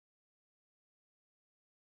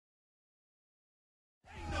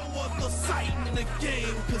the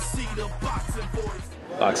game, 'cause see the boxing voice.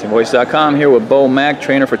 BoxingVoice.com here with Bo Mack,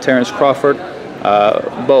 trainer for Terrence Crawford.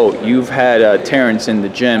 Bo, you've had Terrence in the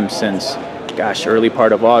gym since, gosh, early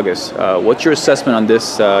part of August. What's your assessment on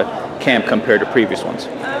this camp compared to previous ones?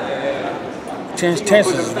 Terrence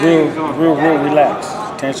is real relaxed.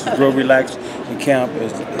 Terrence is real relaxed in camp.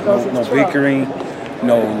 There's no bickering,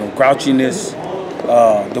 no grouchiness.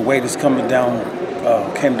 The weight is coming down,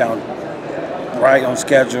 came down right on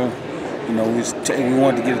schedule. You know, we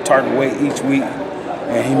wanted to get a target weight each week,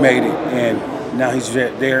 and he made it. And now he's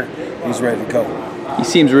there. He's ready to go. He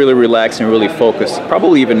seems really relaxed and really focused,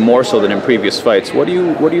 probably even more so than in previous fights. What do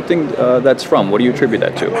you think that's from? What do you attribute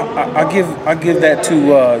that to? I give that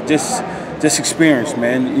to just experience,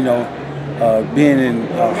 man. You know, being in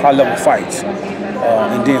high level fights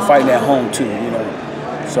and then fighting at home too. You know,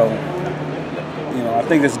 so you know I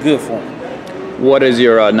think it's good for him. What is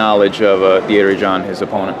your knowledge of Dierry, his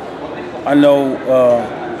opponent? I know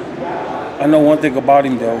one thing about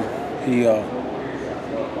him though.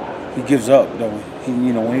 He gives up though.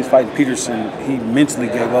 You know, when he was fighting Peterson, he mentally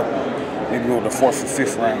gave up. Maybe go to the 4th or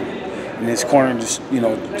 5th round, and his corner just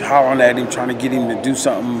hollering at him, trying to get him to do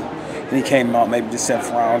something. And he came out maybe the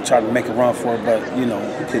 7th round, tried to make a run for it, but he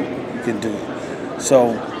couldn't do it.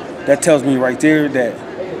 So that tells me right there that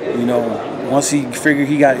once he figured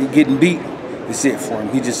he getting beat, it's it for him.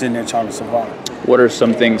 He's just in there trying to survive. What are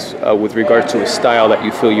some things with regard to his style that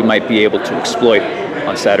you feel you might be able to exploit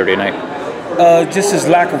on Saturday night? Just his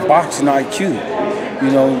lack of boxing IQ. You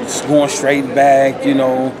know, just going straight back. You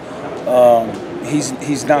know,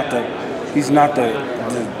 he's not the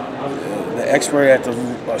expert at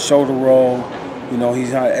the shoulder roll. You know,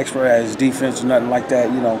 he's not an expert at his defense or nothing like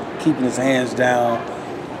that. You know, keeping his hands down.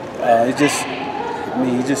 His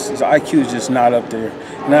IQ is just not up there.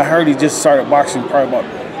 And I heard he just started boxing probably about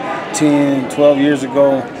 10, 12 years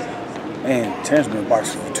ago. Man, Terrence been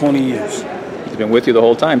boxing for 20 years. He's been with you the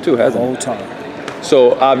whole time too, hasn't he? The whole time.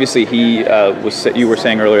 So obviously you were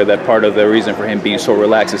saying earlier that part of the reason for him being so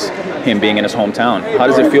relaxed is him being in his hometown. How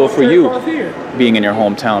does it feel for you being in your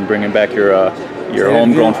hometown, bringing back your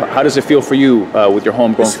homegrown? How does it feel for you with your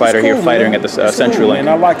homegrown fighter here fighting at the Century Link? And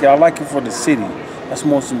I like it. I like it for the city. That's the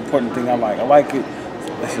most important thing I like. I like it.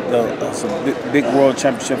 It's a big world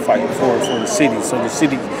championship fight for the city, so the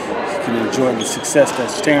city can enjoy the success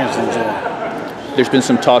that Terrence enjoyed. There's been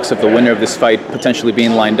some talks of the winner of this fight potentially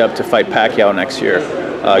being lined up to fight Pacquiao next year.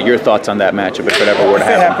 Your thoughts on that matchup, if it ever were to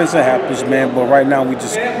happen? If it happens, it happens, man. But right now, we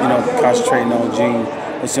just concentrating on Gene.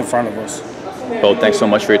 What's in front of us. Well, thanks so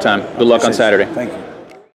much for your time. Good luck on Saturday. Thank you.